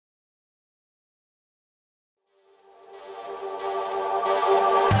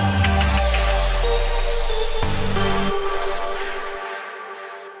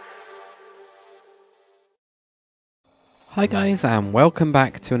Hi guys, and welcome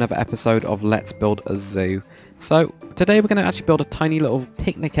back to another episode of Let's Build a Zoo. So today we're going to actually build a tiny little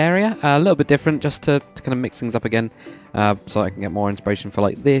picnic area, a little bit different, just to kind of mix things up again, so I can get more inspiration for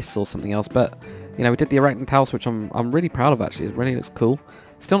like this or something else. But you know, we did the arachnid house, which I'm really proud of actually. It really looks cool.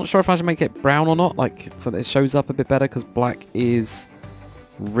 Still not sure if I should make it brown or not, like so that it shows up a bit better, because black is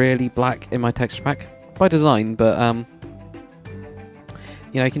really black in my texture pack by design, but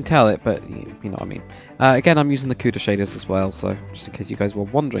you know, you can tell it, but you know what I mean. Again, I'm using the CUDA shaders as well, so just in case you guys were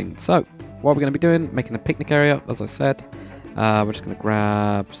wondering. So, what we're going to be doing, making a picnic area, as I said. We're just going to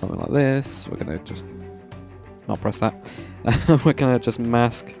grab something like this. We're going to just not press that. We're going to just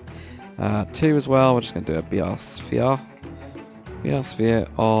mask 2 as well. We're just going to do a BR sphere. BR sphere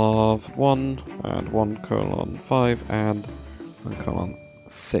of 1 and 1:5 and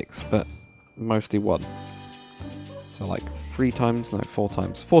 1:6, but mostly 1. So like 4 times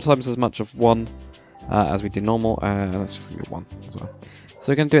as much of 1 as we do normal, and that's just going to be 1 as well.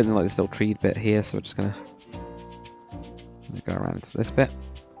 So we're going to do it in like this little tree bit here, so we're just going to go around into this bit.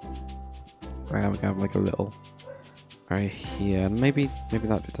 We're going to have like a little area here, and maybe that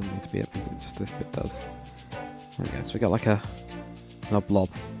bit doesn't need to be it, maybe just this bit does. There we go, so we got like a blob.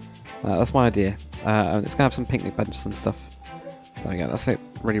 That's my idea. And it's going to have some picnic benches and stuff. There we go, that's it.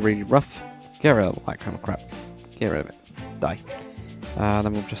 Really, really rough. Get rid of all that kind of crap. Get rid of it. Die.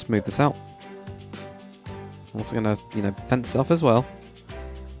 Then we'll just move this out. I'm also going to, you know, fence it off as well,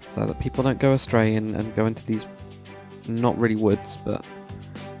 so that people don't go astray and go into these not really woods, but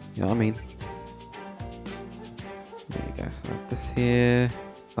you know what I mean. There you go. So this here,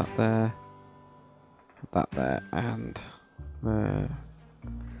 that there, and I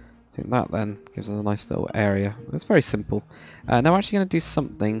think that then gives us a nice little area. It's very simple. Now we're actually going to do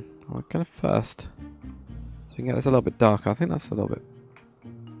something. We're going to first, so we can get this a little bit darker. I think that's a little bit.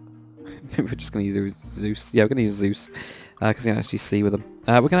 Maybe we're just going to use Zeus. Yeah, we're going to use Zeus because you can actually see with them.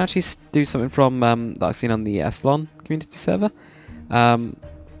 We're going to actually do something from that I've seen on the Echelon community server,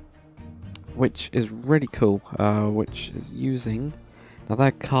 which is really cool. Which is using now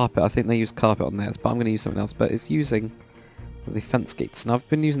their carpet. I think they use carpet on theirs, but I'm going to use something else. But it's using the fence gates. Now I've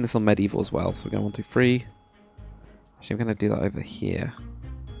been using this on medieval as well. So we're going 1, 2, 3. Actually, I'm going to do that over here.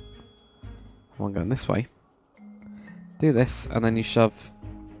 One going this way. Do this, and then you shove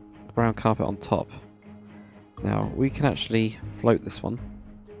brown carpet on top. Now we can actually float this one,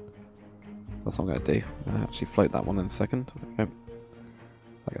 so that's what I'm going to do. I'll actually float that one in a second. There we go.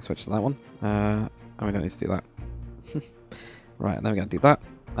 So I can switch to that one, and we don't need to do that. Right, and then we're going to do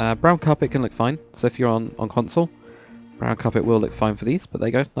that. Brown carpet can look fine, so if you're on console, brown carpet will look fine for these, but there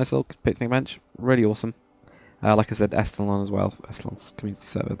you go, nice little picnic bench, really awesome. Like I said, Estelon as well, Estelon's community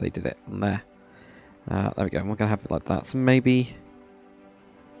server, they did it on there. There we go, and we're going to have it like that, so maybe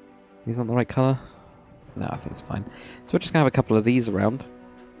these aren't the right colour? No, I think it's fine. So we're just going to have a couple of these around.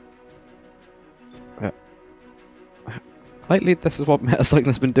 Lately, this is what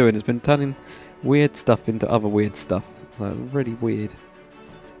Metacycling's been doing. It's been turning weird stuff into other weird stuff. So it's really weird.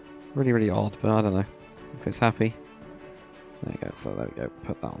 Really, really odd, but I don't know if it's happy. There you go. So there we go.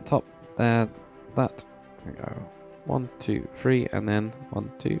 Put that on top. There. That. There we go. 1, 2, 3, and then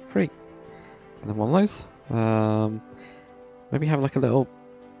 1, 2, 3. And then one of those. Maybe have like a little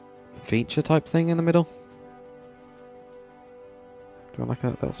feature type thing in the middle. Do you want like a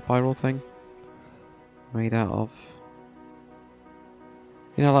little spiral thing made out of,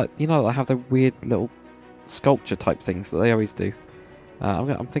 you know, like I have the weird little sculpture type things that they always do.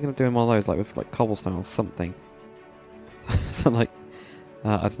 I'm thinking of doing one of those, like with like cobblestone or something. So like,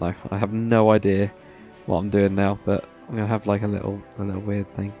 I don't know. I have no idea what I'm doing now, but I'm gonna have like a little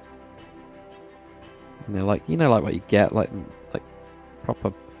weird thing. You know, like what you get, like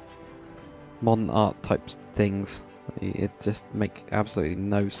proper modern art type things. It just make absolutely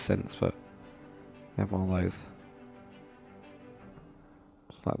no sense, but we have one of those.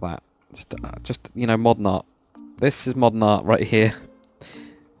 Just like that. Just you know, modern art. This is modern art right here.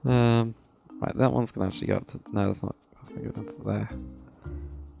 Right, that one's gonna actually go up to, no, that's not, that's gonna go down to there.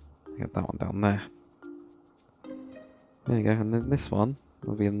 Get that one down there. There you go, and then this one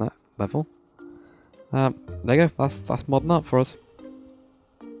will be in that level. There you go, that's modern art for us.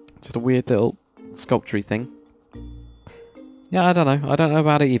 Just a weird little sculpture thing. Yeah, I don't know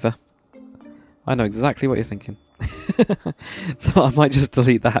about it either. I know exactly what you're thinking. So I might just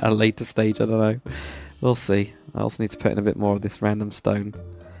delete that at a later stage, I don't know. We'll see. I also need to put in a bit more of this random stone,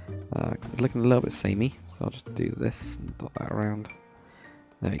 because it's looking a little bit samey. So I'll just do this and dot that around.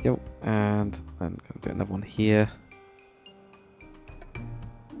 There we go. And then going to do another one here.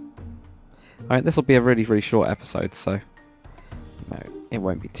 Alright, this will be a really, really short episode, so no, it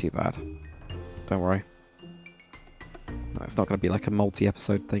won't be too bad. Don't worry. It's not going to be like a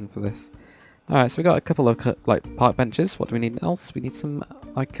multi-episode thing for this. Alright, so we got a couple of like park benches. What do we need else? We need some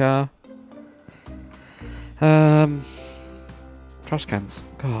like trash cans.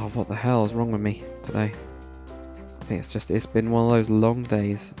 God, what the hell is wrong with me today? I think it's been one of those long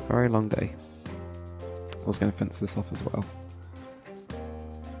days. Very long day. I was going to fence this off as well.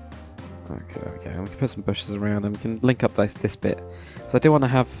 Okay, there we go. And we can put some bushes around and we can link up this bit. Because I do want to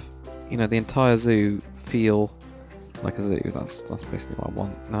have, you know, the entire zoo feel like a zoo. That's basically what I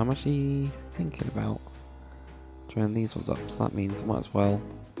want. Now I'm actually thinking about turning these ones up. So that means I might as well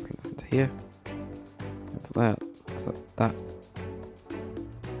bring this into here. Into that. So that.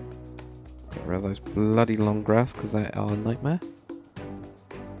 Get rid of those bloody long grass because they are a nightmare.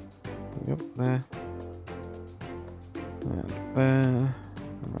 Yep, there. And there.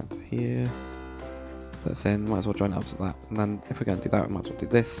 Around here. Put this in, might as well join it up to that. And then if we're going to do that, we might as well do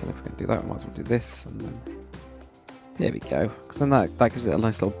this. And if we're going to do that, we might as well do this. And then there we go. Because then that gives it a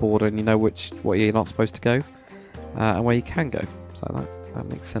nice little border and you know where you're not supposed to go. And where you can go. So that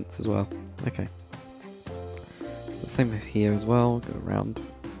makes sense as well. Okay. So same with here as well. Go around.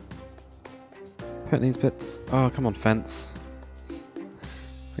 Put in these bits. Oh, come on, fence.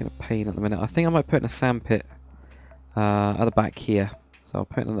 I'm in a pain at the minute. I think I might put in a sand pit at the back here. So I'll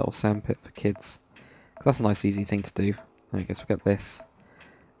put in a little sand pit for kids. Because that's a nice easy thing to do. There we go, so we get this.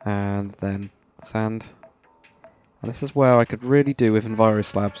 And then sand. And this is where I could really do with Enviro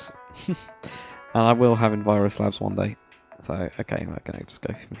slabs. And I will have Enviro slabs one day. So, okay, we're going to just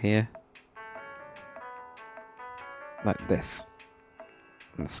go from here. Like this.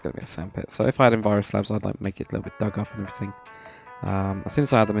 And this is going to be a sand pit. So if I had Enviro slabs, I'd like make it a little bit dug up and everything. As soon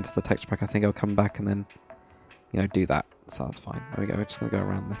as I add them into the texture pack, I think I'll come back and then, you know, do that. So that's fine. There we go. We're just going to go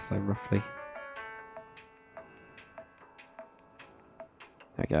around this, so roughly.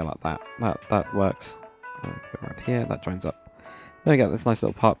 There we go, like that. That works. Go around here. That joins up. There we go. This nice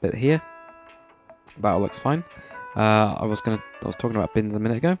little part bit here. That all looks fine. I was talking about bins a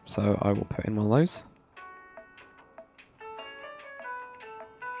minute ago, so I will put in one of those.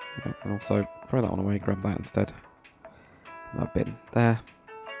 Okay, and also throw that one away. Grab that instead. Another bin there.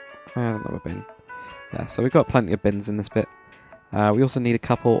 And another bin. Yeah, so we've got plenty of bins in this bit. We also need a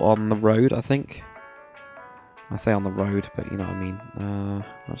couple on the road, I think. I say on the road, but you know what I mean. I'm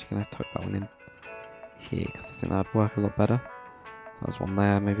actually going to tuck that one in here, because I think that would work a lot better. So there's one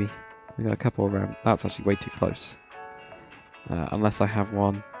there, maybe. We got a couple around. That's actually way too close. Unless I have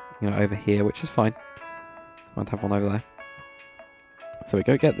one, you know, over here, which is fine. It's fine to have one over there. So we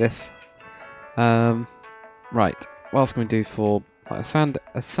go get this. Right, what else can we do for... Like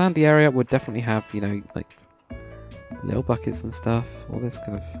a sandy area would definitely have, you know, like little buckets and stuff. All this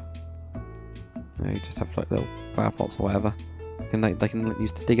kind of, you know, you just have like little flower pots or whatever. They can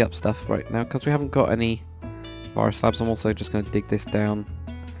use to dig up stuff right now because we haven't got any Enviro slabs. I'm also just going to dig this down.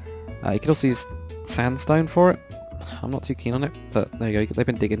 You could also use sandstone for it. I'm not too keen on it, but there you go. They've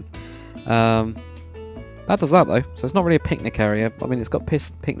been digging. That does that though. So it's not really a picnic area. I mean, it's got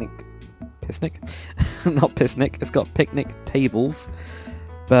picnic. Not picnic. It's got picnic tables,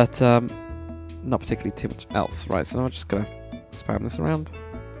 but not particularly too much else. Right, so I'm just gonna spam this around.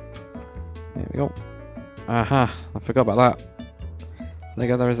 There we go. Aha! I forgot about that. So there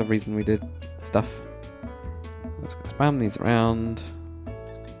you go. There is a reason we did stuff. Let's go spam these around,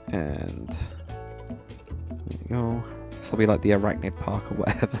 and there you go. This will be like the arachnid park or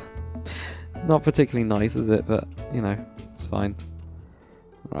whatever. Not particularly nice, is it? But you know, it's fine.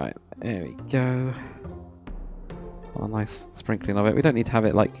 Right, there we go. Oh, nice sprinkling of it. We don't need to have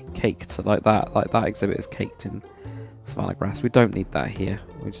it like caked like that. Like that exhibit is caked in savanna grass. We don't need that here.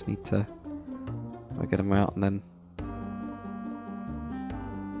 We just need to get them out and then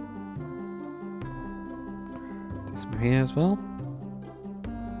do some here as well.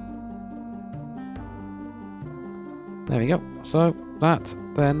 There we go. So that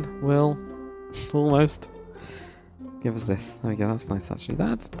then will almost give us this. There we go, that's nice actually.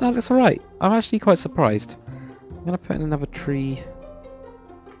 That looks alright. I'm actually quite surprised. I'm going to put in another tree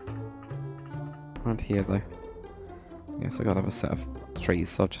around here though. Yes, I've got another set of trees,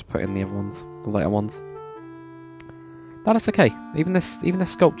 so I'll just put in the other ones, the later ones. That looks okay. Even this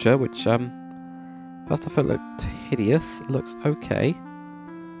sculpture, which first off it looked hideous, it looks okay.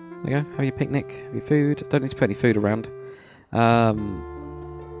 There you go, have your picnic, have your food. Don't need to put any food around.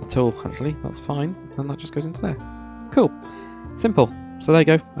 At all, actually, that's fine. And that just goes into there. Cool. Simple. So there you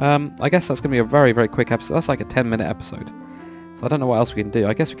go. I guess that's going to be a very, very quick episode. That's like a 10-minute episode. So I don't know what else we can do.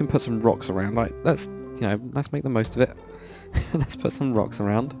 I guess we can put some rocks around. Like, let's make the most of it. Let's put some rocks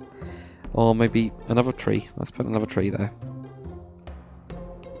around. Or maybe another tree. Let's put another tree there.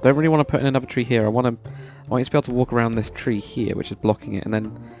 Don't really want to put in another tree here. I want I want you to be able to walk around this tree here, which is blocking it, and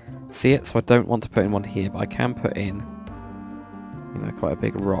then see it. So I don't want to put in one here, but I can put in, you know, quite a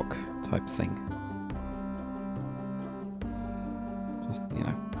big rock type thing. Just, you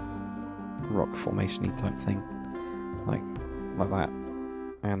know, rock formation-y type thing, like that,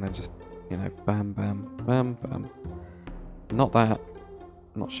 and then just, you know, bam, bam, bam, bam. Not that,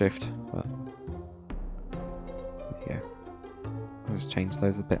 not shift, but there you go. I'll just change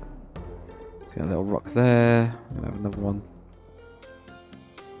those a bit. See a little rock there. I'm gonna have another one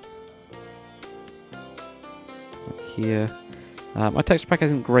like here. My texture pack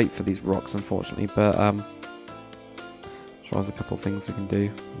isn't great for these rocks, unfortunately, but sure there's a couple of things we can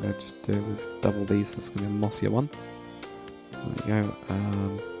do. I'm gonna just do double these. That's gonna be a mossier one. There you go.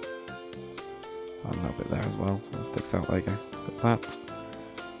 A little bit there as well, so that sticks out. There you go. Put that.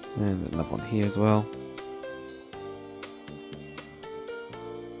 And another one here as well.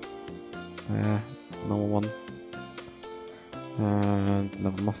 There, normal one. And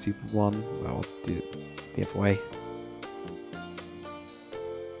another mossy one. Well, I'll do it the other way.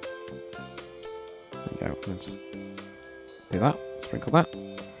 There you go. And just do that. Sprinkle that.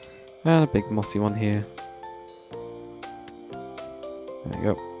 And a big mossy one here. There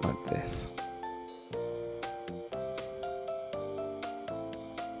you go. Like this.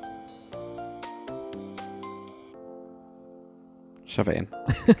 Shove it in.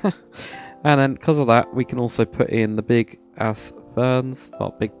 And then because of that we can also put in the big ass ferns,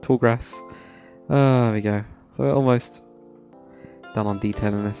 not big tall grass. There we go. So we're almost done on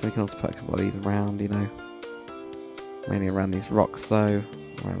detailing this. We can also put a couple of these around, you know, mainly around these rocks though,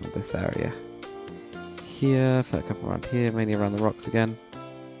 around this area here. Put a couple around here, mainly around the rocks again.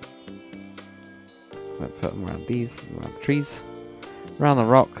 Put them around these, around the trees, around the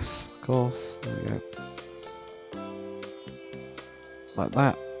rocks, of course. There we go. Like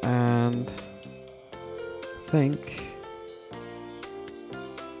that, and I think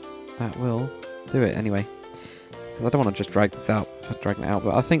that will do it anyway, because I don't want to just drag this out for dragging it out,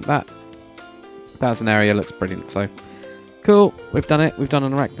 but I think that as an area looks brilliant. So cool, we've done it. We've done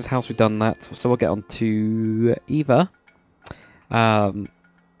an arachnid house. We've done that. So we'll get on to either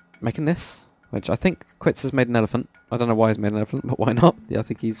making this, which I think Quits has made an elephant. I don't know why he's made an elephant, but why not? Yeah, I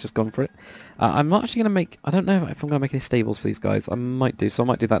think he's just gone for it. I'm not actually going to make... I don't know if I'm going to make any stables for these guys. I might do, so I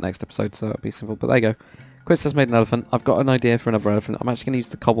might do that next episode, so it'll be simple. But there you go. Quits has made an elephant. I've got an idea for another elephant. I'm actually going to use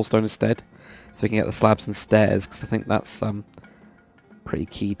the cobblestone instead, so we can get the slabs and stairs, because I think that's pretty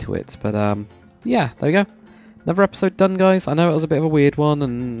key to it. But yeah, there we go. Another episode done, guys. I know it was a bit of a weird one,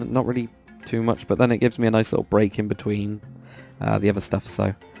 and not really too much, but then it gives me a nice little break in between the other stuff,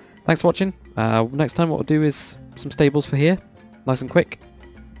 so... Thanks for watching. Next time what we'll do is some stables for here. Nice and quick.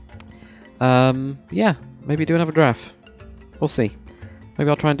 Yeah, maybe do another giraffe. We'll see. Maybe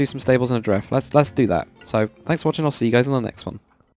I'll try and do some stables and a giraffe. Let's do that. So, thanks for watching. I'll see you guys in the next one.